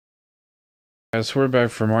Guys, we're back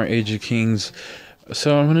for more Age of Kings.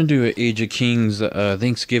 So I'm gonna do an Age of Kings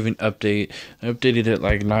Thanksgiving update. I updated it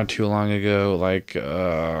like not too long ago, like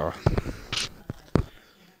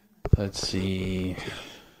let's see,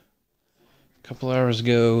 a couple hours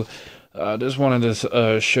ago. Just wanted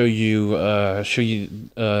to show you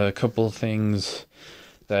a couple of things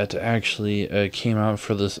that actually came out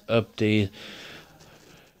for this update.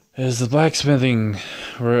 Is the blacksmithing?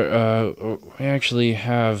 We actually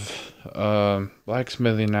have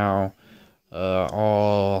blacksmithing now.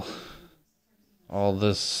 All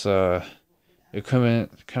this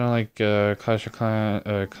equipment, kind of like Clash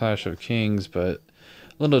of Kings, but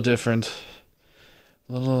a little different,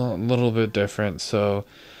 little bit different. So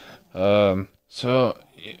this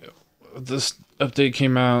update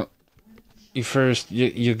came out.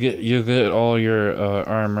 You get all your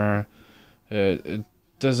armor. It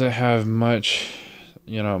doesn't have much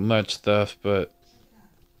stuff, but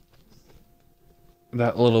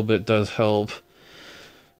that little bit does help.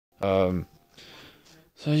 Um,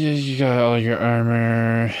 so you got all your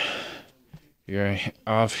armor, your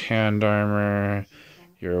offhand armor,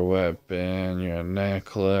 your weapon, your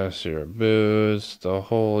necklace, your boots, the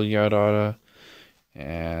whole yada yada.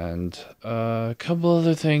 And a couple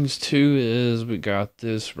other things too is we got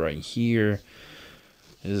this right here.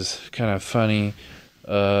 Is kind of funny.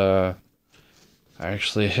 I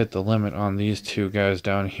actually hit the limit on these two guys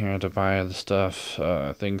down here to buy the stuff.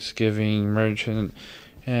 Thanksgiving Merchant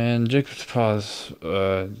and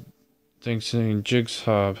Thanksgiving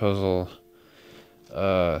Jigsaw Puzzle.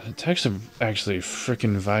 It's actually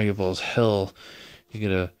freaking valuable as hell.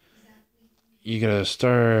 You get a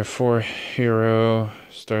star 4 hero,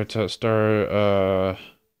 star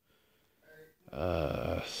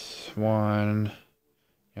 1. You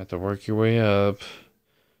have to work your way up.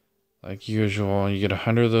 Like usual, you get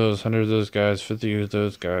 100 of those guys, 50 of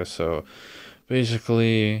those guys. So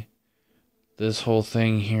basically, this whole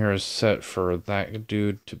thing here is set for that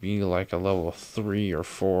dude to be like a level 3 or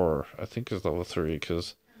 4. I think it's level 3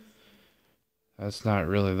 because that's not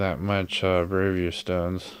really that much Bravia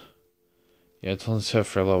Stones. Yeah, it's only set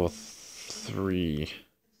for level 3.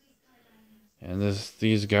 And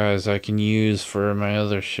these guys I can use for my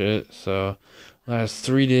other shit. So last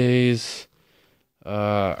 3 days.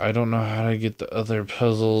 I don't know how to get the other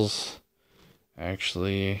puzzles,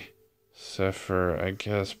 actually, except for, I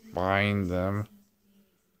guess, buying them.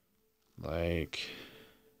 Like,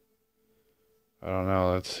 I don't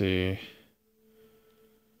know, let's see.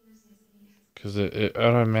 Because it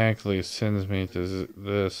automatically sends me to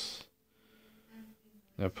this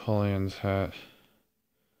Napoleon's hat.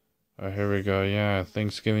 Oh, here we go, yeah,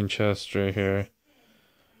 Thanksgiving chest right here.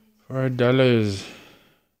 $4.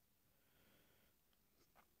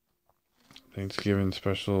 Thanksgiving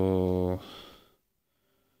special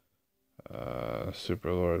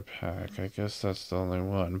Super Lord pack. I guess that's the only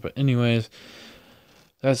one. But anyways,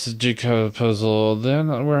 that's the jigsaw puzzle.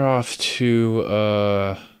 Then we're off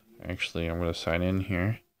to actually I'm gonna sign in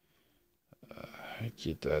here.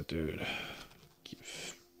 Get that dude.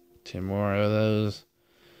 Give 10 more of those.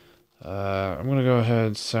 I'm gonna go ahead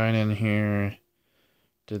and sign in here.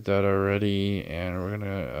 Did that already, and we're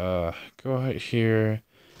gonna go ahead here.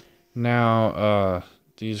 Now,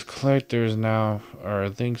 these collectors now are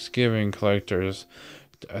Thanksgiving collectors.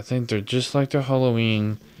 I think they're just like the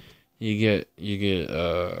Halloween. You get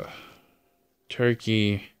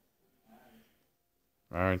turkey.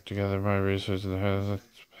 Alright, together my research has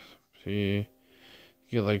see. You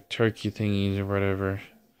get like turkey thingies or whatever.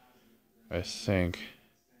 I think.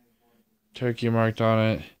 Turkey marked on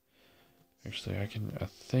it. Actually I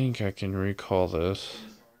think I can recall this.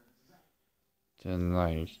 Then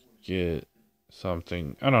like get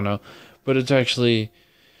something. I don't know. But it's actually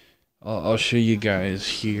I'll show you guys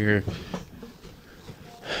here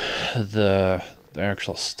the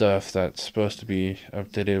actual stuff that's supposed to be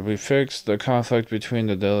updated. We fixed the conflict between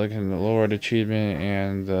the Delicate and the Lord achievement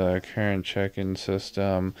and the current check-in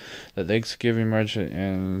system. The Thanksgiving Merchant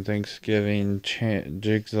and Thanksgiving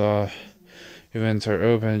Jigsaw events are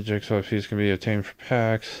open. Jigsaw piece can be obtained for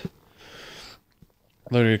packs.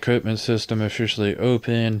 Loaded equipment system officially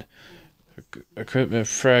open. Equipment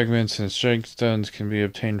fragments and strike stones can be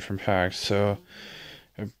obtained from packs. So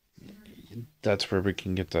that's where we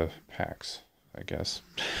can get the packs, I guess.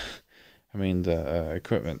 I mean the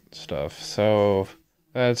equipment stuff. So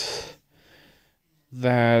that's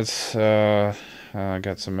I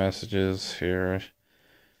got some messages here.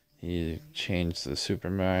 He changed the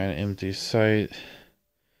Superman empty site.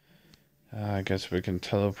 I guess we can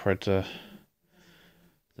teleport to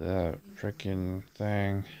the freaking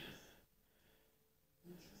thing.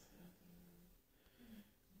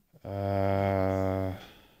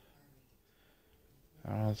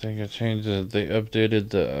 I think I changed it. They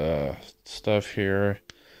updated the stuff here.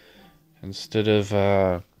 Instead of,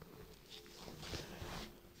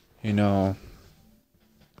 you know,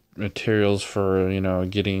 materials for,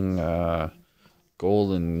 getting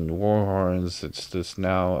gold and war horns, it's just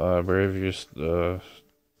now various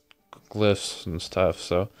glyphs and stuff.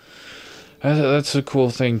 So that's a cool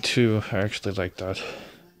thing too. I actually like that.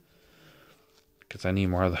 Because I need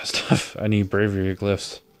more of that stuff. I need bravery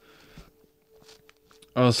glyphs.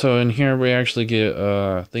 Also, in here we actually get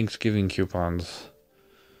Thanksgiving coupons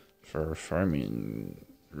for farming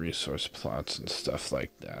resource plots and stuff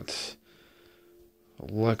like that.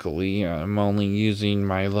 Luckily, I'm only using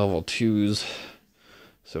my level 2s.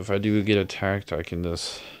 So if I do get attacked, I can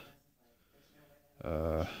just,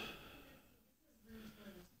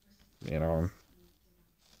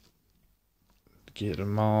 get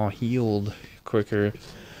them all healed quicker.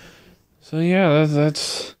 So yeah,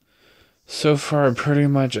 that's so far pretty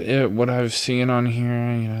much it. What I've seen on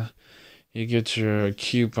here, you get your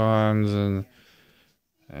coupons and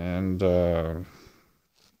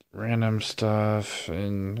random stuff,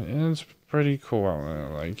 and it's pretty cool. I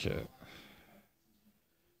like it.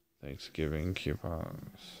 Thanksgiving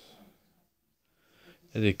coupons.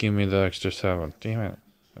 They give me the extra 7. Damn it.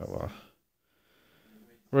 Oh well.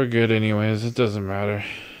 We're good anyways. It doesn't matter.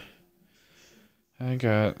 I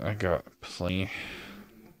got plenty.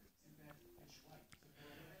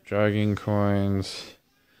 Dragon coins.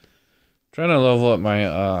 Trying to level up my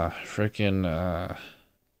freaking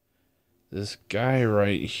this guy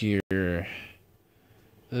right here.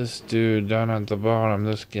 This dude down at the bottom,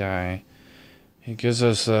 this guy. He gives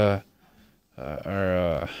us our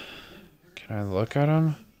can I look at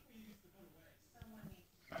him?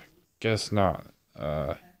 I guess not.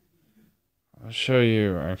 I'll show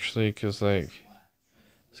you actually, cause like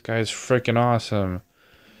this guy's freaking awesome.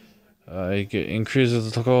 He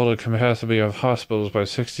increases the total capacity of hospitals by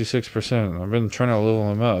 66%. I've been trying to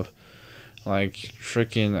level him up. Like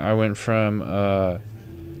freaking, I went from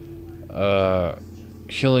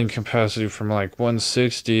healing capacity from like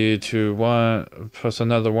 160 to 1 plus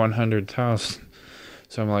another 100,000.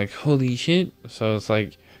 So I'm like, holy shit. So it's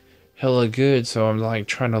like hella good. So I'm like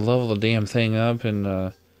trying to level the damn thing up,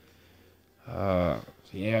 and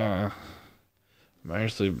yeah. I'm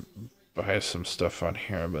actually buy some stuff on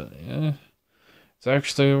here, but yeah. It's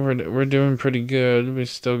actually we're doing pretty good. We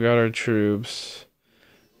still got our troops.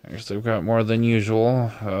 Actually we've got more than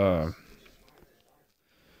usual. So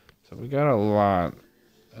we got a lot.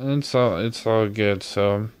 And it's all good,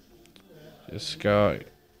 so just got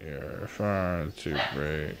your farm to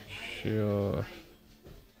break shield.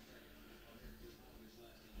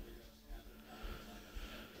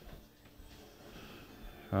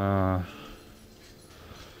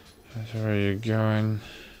 That's where you're going.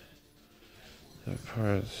 The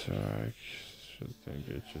part, so I should think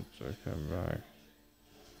it should come back.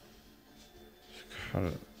 Cut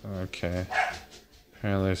it. Okay.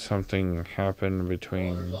 Apparently something happened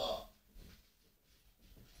between.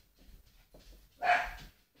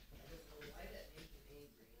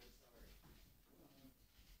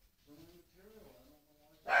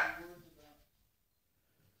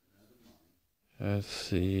 Let's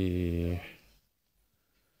see.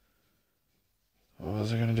 What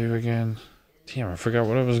was I gonna do again? Damn, I forgot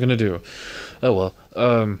what I was gonna do. Oh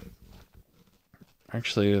well.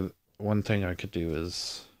 Actually, one thing I could do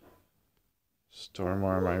is store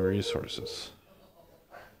more of my resources.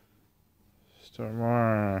 Store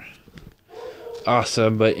more.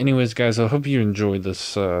 Awesome. But anyways, guys, I hope you enjoyed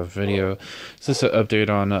this video. It's just an update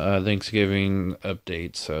on Thanksgiving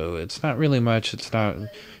update. So it's not really much. It's not,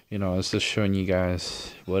 it's just showing you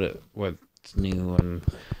guys what's new and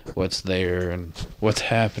what's there and what's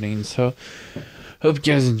happening. So hope you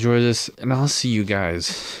guys enjoy this, and I'll see you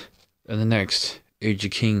guys in the next Age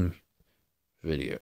of King video.